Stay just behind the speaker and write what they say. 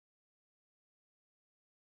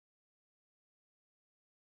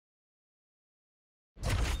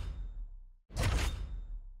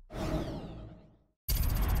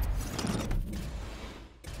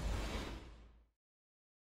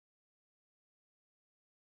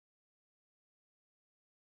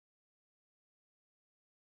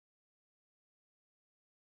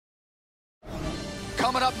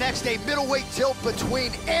Coming up next, a middleweight tilt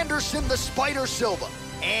between Anderson the Spider Silva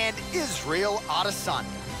and Isreal Adesanya.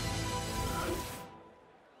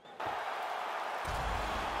 Are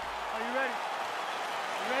you ready?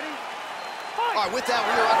 You ready? All right, with that,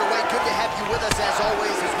 we are underway. Good to have you with us, as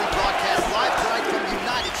always, as we broadcast live tonight from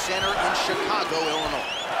United Center in Chicago,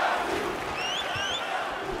 Illinois.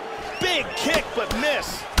 Big kick, but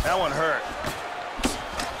miss. That one hurt.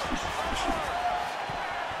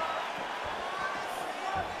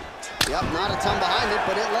 Yep, not a ton behind it,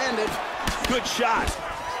 but it landed. Good shot.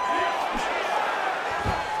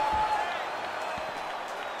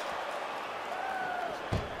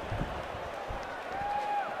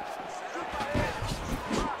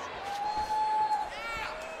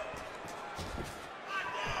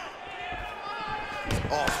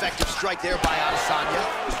 Oh, effective strike there by Adesanya.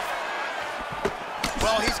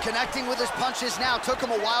 Well, he's connecting with his punches now. Took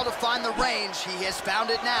him a while to find the range. He has found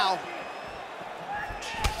it now.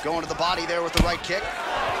 Going to the body there with the right kick.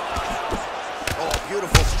 Oh,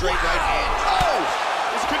 beautiful straight right hand. Oh,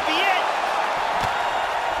 this could be it.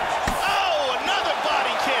 Oh, another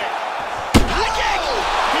body kick. High kick.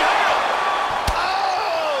 He hurt him.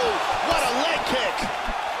 Oh, what a leg kick.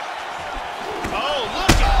 Oh,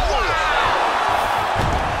 look at wow.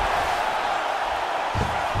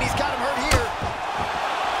 He's got him hurt here.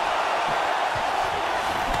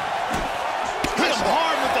 Hit him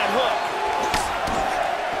hard with that hook.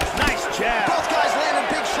 Nice jab. Both guys landing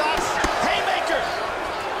big shots. Haymaker.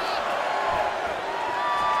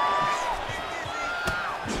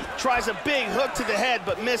 Tries a big hook to the head,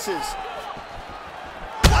 but misses.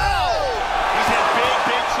 Oh! He's in big,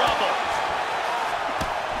 big trouble.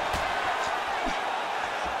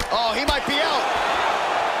 Oh, he might be out.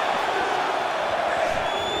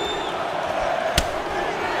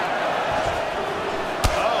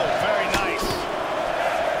 Oh, very nice.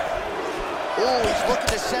 Oh, he's looking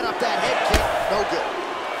to set up that head kick. No good.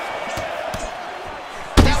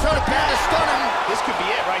 He's trying to pound to stun him. This could be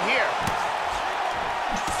it right here.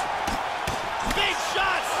 Big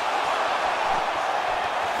shots!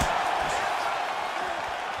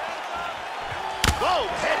 Whoa,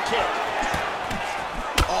 head kick.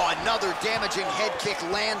 Oh, another damaging head kick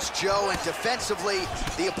lands, Joe, and defensively,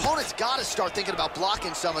 the opponent's got to start thinking about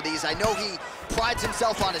blocking some of these. I know he prides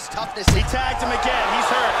himself on his toughness. He tagged him again. He's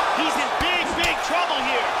hurt. He's in big, big trouble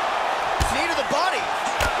here. Knee to the body.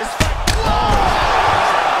 This fight. Whoa!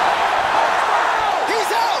 He's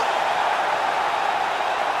out!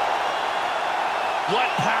 What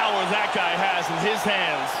power that guy has in his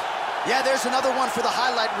hands. Yeah, there's another one for the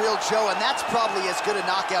highlight reel, Joe, and that's probably as good a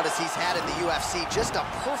knockout as he's had in the UFC. Just a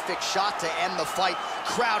perfect shot to end the fight.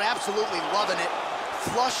 Crowd absolutely loving it.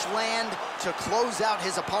 Flush land to close out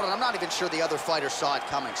his opponent. I'm not even sure the other fighter saw it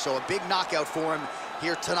coming, so a big knockout for him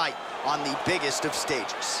here tonight on the biggest of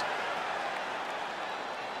stages.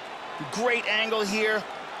 Great angle here.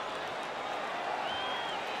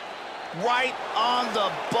 Right on the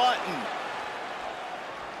button.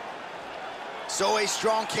 So a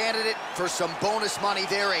strong candidate for some bonus money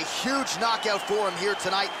there. A huge knockout for him here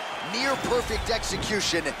tonight. Near perfect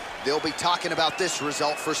execution. They'll be talking about this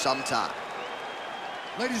result for some time.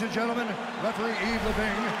 Ladies and gentlemen, referee Yves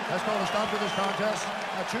Leving has called a stop to this contest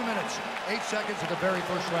at 2 minutes, 8 seconds of the very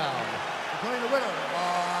first round. Declaring the winner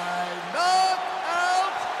by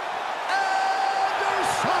knockout,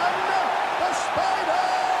 Anderson the Spider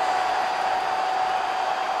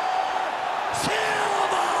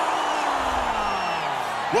Silva!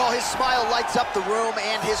 Well, his smile lights up the room,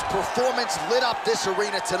 and his performance lit up this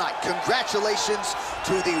arena tonight. Congratulations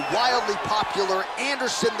to the wildly popular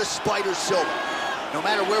Anderson the Spider Silva. No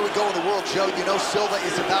matter where we go in the world, Joe, you know Silva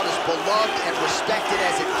is about as beloved and respected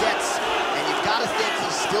as it gets, and you've got to think he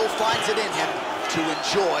still finds it in him to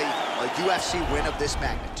enjoy a UFC win of this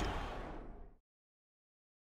magnitude.